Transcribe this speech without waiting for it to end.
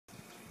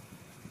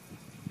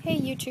Hey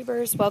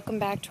YouTubers, welcome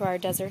back to our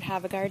Desert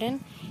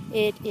Have-A-Garden.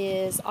 It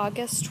is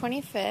August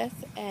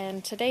 25th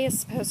and today is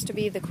supposed to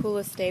be the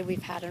coolest day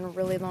we've had in a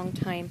really long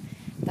time.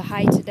 The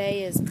high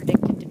today is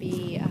predicted to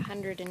be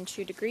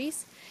 102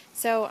 degrees,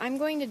 so I'm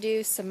going to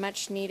do some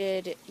much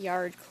needed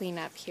yard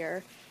cleanup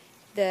here.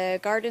 The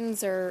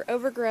gardens are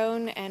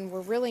overgrown and we're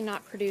really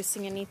not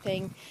producing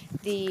anything.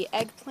 The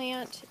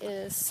eggplant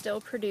is still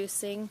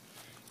producing.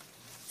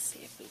 Let's see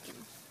if we can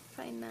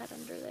find that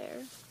under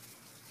there.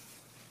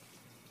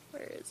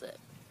 Where is it?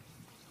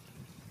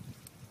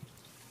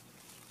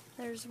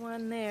 There's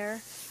one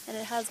there, and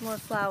it has more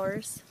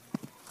flowers.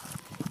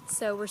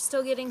 So we're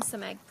still getting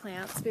some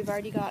eggplants. We've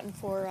already gotten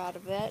 4 out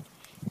of it.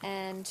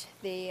 And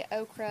the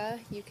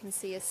okra, you can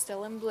see, is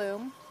still in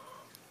bloom.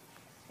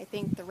 I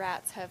think the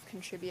rats have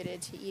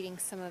contributed to eating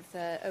some of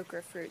the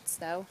okra fruits,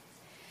 though.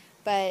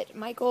 But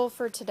my goal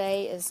for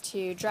today is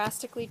to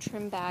drastically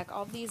trim back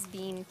all these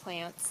bean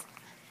plants.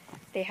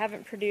 They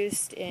haven't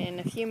produced in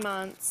a few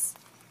months,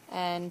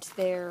 and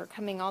they're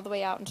coming all the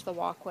way out into the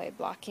walkway,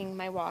 blocking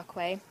my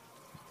walkway.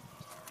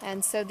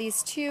 And so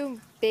these 2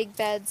 big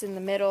beds in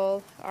the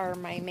middle are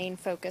my main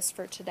focus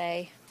for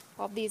today.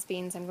 All these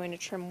beans I'm going to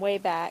trim way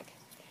back.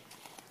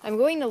 I'm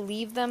going to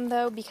leave them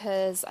though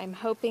because I'm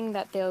hoping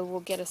that they will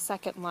get a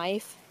second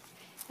life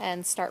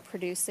and start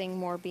producing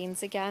more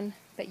beans again.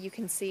 But you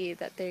can see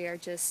that they are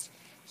just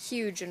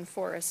huge and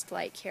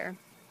forest-like here.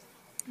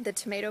 The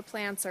tomato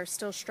plants are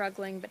still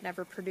struggling but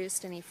never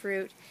produced any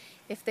fruit.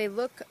 If they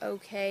look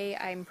okay,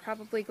 I'm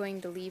probably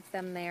going to leave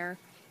them there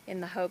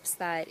in the hopes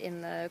that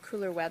in the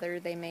cooler weather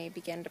they may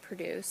begin to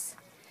produce.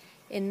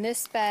 In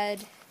this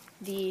bed,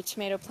 the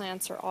tomato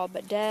plants are all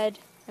but dead.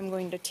 I'm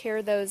going to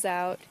tear those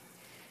out.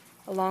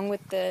 Along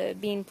with the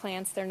bean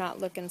plants, they're not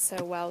looking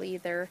so well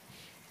either.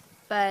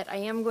 But I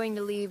am going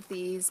to leave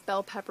these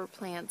bell pepper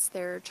plants.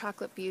 They're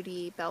Chocolate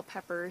Beauty bell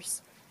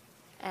peppers,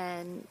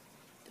 and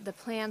the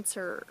plants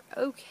are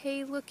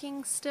okay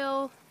looking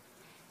still,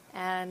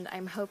 and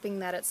I'm hoping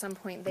that at some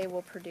point they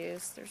will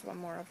produce. There's one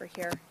more over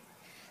here.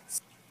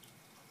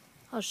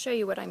 I'll show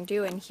you what I'm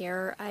doing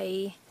here.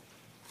 I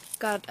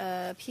got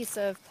a piece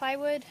of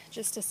plywood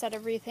just to set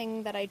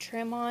everything that I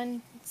trim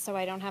on so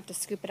I don't have to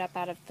scoop it up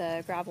out of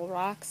the gravel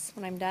rocks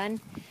when I'm done.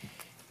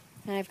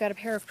 And I've got a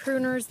pair of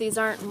pruners. These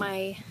aren't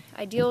my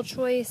ideal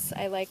choice.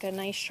 I like a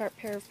nice sharp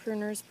pair of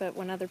pruners, but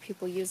when other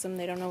people use them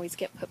they don't always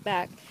get put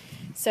back.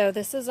 So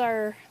this is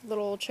our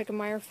little chicken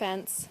wire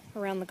fence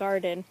around the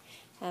garden,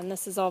 and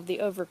this is all of the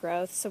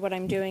overgrowth. So what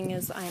I'm doing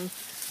is I'm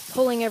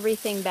pulling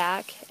everything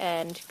back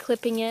and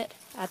clipping it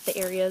at the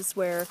areas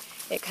where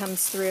it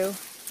comes through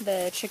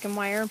the chicken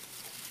wire.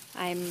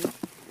 I'm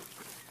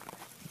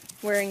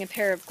wearing a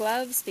pair of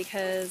gloves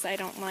because I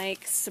don't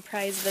like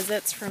surprise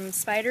visits from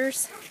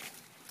spiders.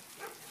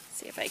 Let's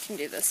see if I can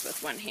do this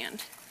with one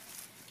hand.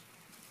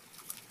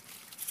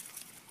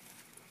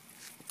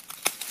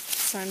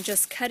 So I'm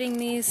just cutting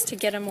these to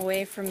get them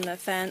away from the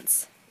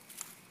fence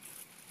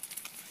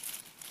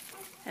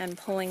and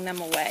pulling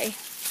them away.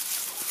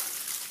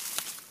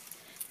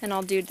 And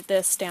I'll do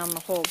this down the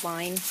whole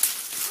line.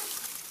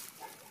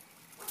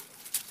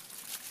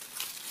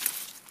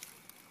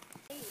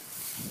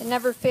 It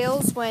never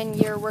fails when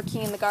you're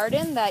working in the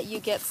garden that you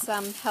get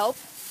some help.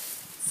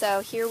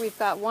 So here we've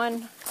got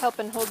one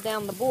helping hold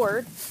down the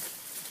board,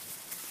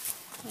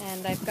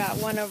 and I've got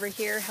one over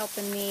here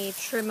helping me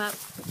trim up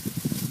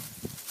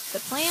the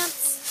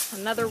plants,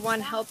 another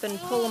one helping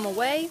pull them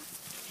away.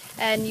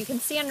 And you can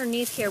see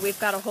underneath here we've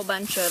got a whole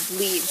bunch of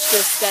leaves,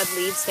 just dead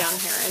leaves down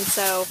here. And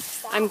so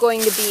I'm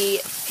going to be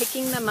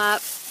picking them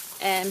up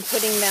and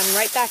putting them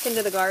right back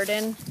into the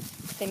garden.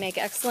 They make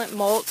excellent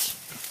mulch,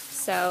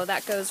 so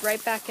that goes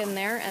right back in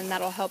there, and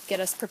that'll help get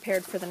us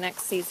prepared for the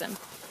next season.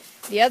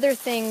 The other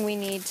thing we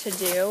need to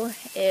do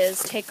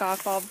is take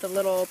off all the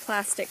little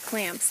plastic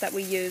clamps that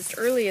we used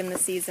early in the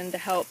season to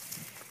help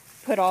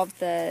put all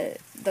the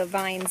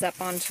vines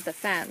up onto the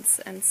fence.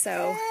 And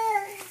so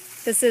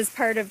this is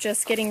part of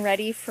just getting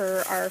ready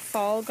for our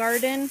fall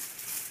garden,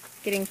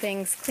 getting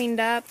things cleaned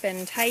up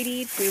and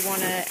tidied. We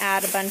want to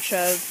add a bunch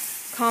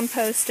of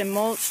compost and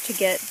mulch to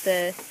get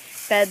the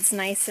beds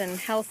nice and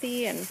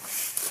healthy and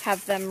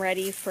have them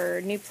ready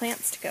for new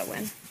plants to go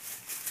in.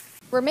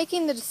 We're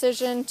making the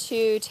decision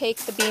to take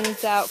the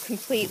beans out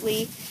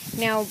completely.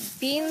 Now,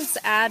 beans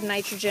add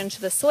nitrogen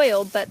to the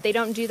soil, but they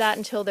don't do that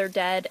until they're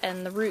dead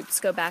and the roots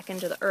go back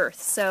into the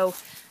earth. So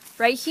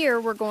right here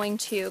we're going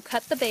to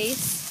cut the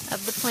base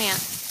of the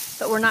plant,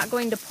 but we're not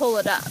going to pull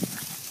it up.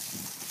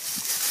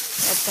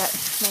 I've got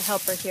my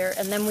helper here,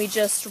 and then we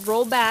just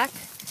roll back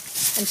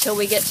until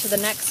we get to the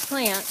next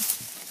plant,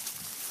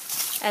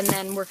 and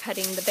then we're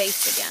cutting the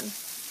base again.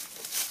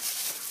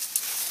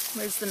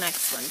 Where's the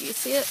next one? Do you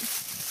see it?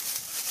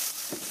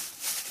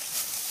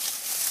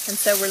 And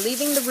so we're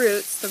leaving the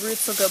roots. The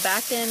roots will go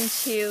back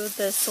into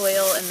the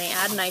soil and they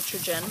add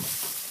nitrogen.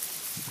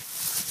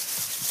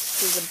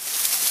 This is a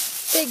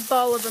big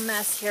ball of a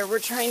mess here. We're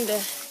trying to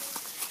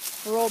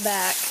roll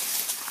back.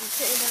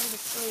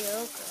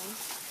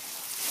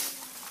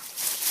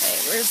 Okay,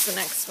 where's the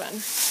next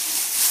one?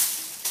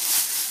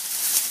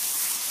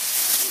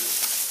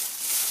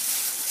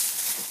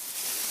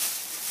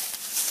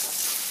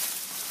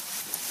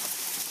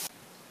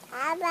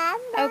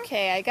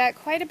 Okay, I got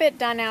quite a bit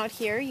done out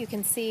here. You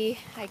can see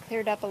I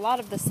cleared up a lot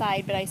of the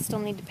side, but I still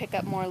need to pick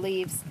up more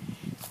leaves.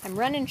 I'm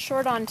running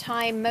short on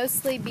time,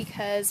 mostly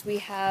because we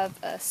have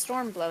a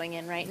storm blowing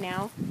in right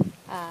now.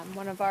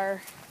 One of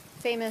our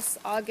famous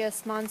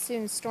August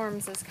monsoon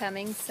storms is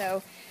coming,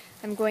 so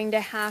I'm going to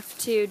have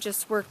to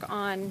just work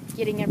on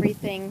getting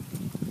everything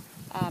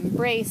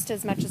braced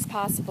as much as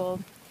possible.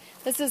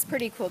 This is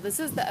pretty cool. This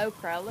is the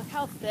okra. Look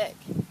how thick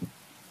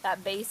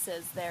that base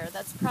is there.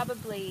 That's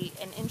probably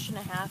 1.5 inches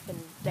in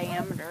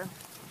diameter.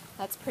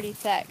 That's pretty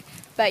thick.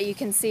 But you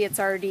can see it's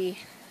already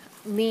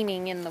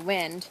leaning in the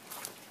wind.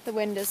 The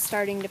wind is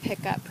starting to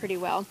pick up pretty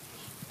well.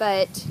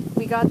 But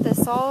we got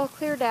this all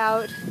cleared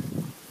out,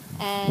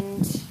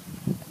 and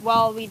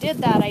while we did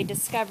that, I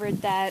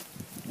discovered that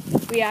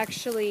we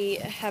actually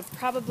have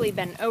probably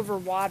been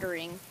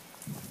overwatering.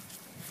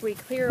 If we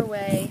clear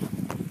away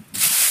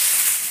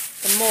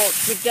the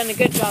mulch, we've done a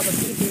good job of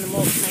keeping the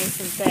mulch nice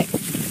and thick.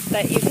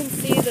 But you can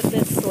see that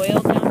this soil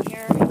down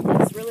here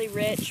is really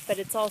rich, but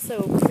it's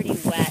also pretty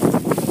wet.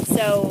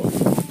 So,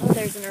 oh,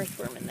 there's an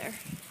earthworm in there.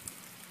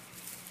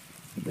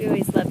 We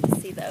always love to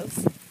see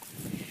those.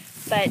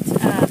 But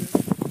I'm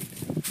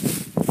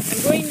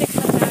going to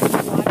come back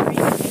to watering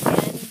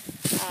again.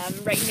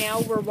 Right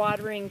now we're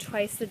watering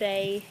twice a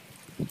day,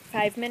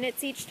 5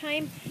 minutes each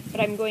time,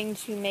 but I'm going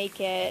to make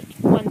it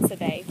once a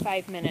day,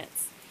 5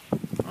 minutes.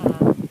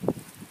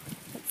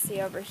 Let's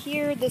see over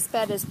here, this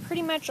bed is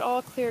pretty much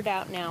all cleared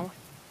out now.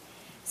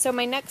 So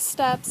my next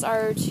steps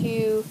are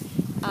to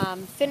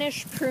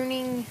finish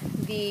pruning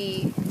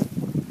the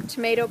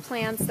tomato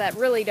plants that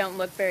really don't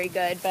look very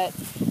good, but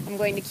I'm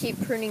going to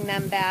keep pruning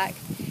them back,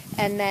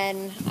 and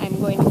then I'm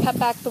going to cut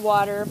back the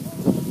water.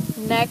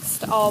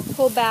 Next, I'll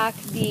pull back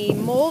the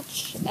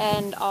mulch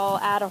and I'll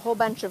add a whole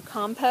bunch of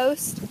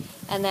compost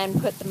and then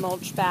put the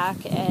mulch back,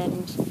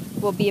 and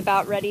we'll be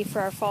about ready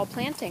for our fall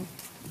planting.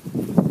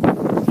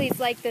 Please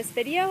like this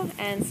video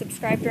and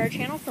subscribe to our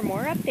channel for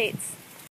more updates.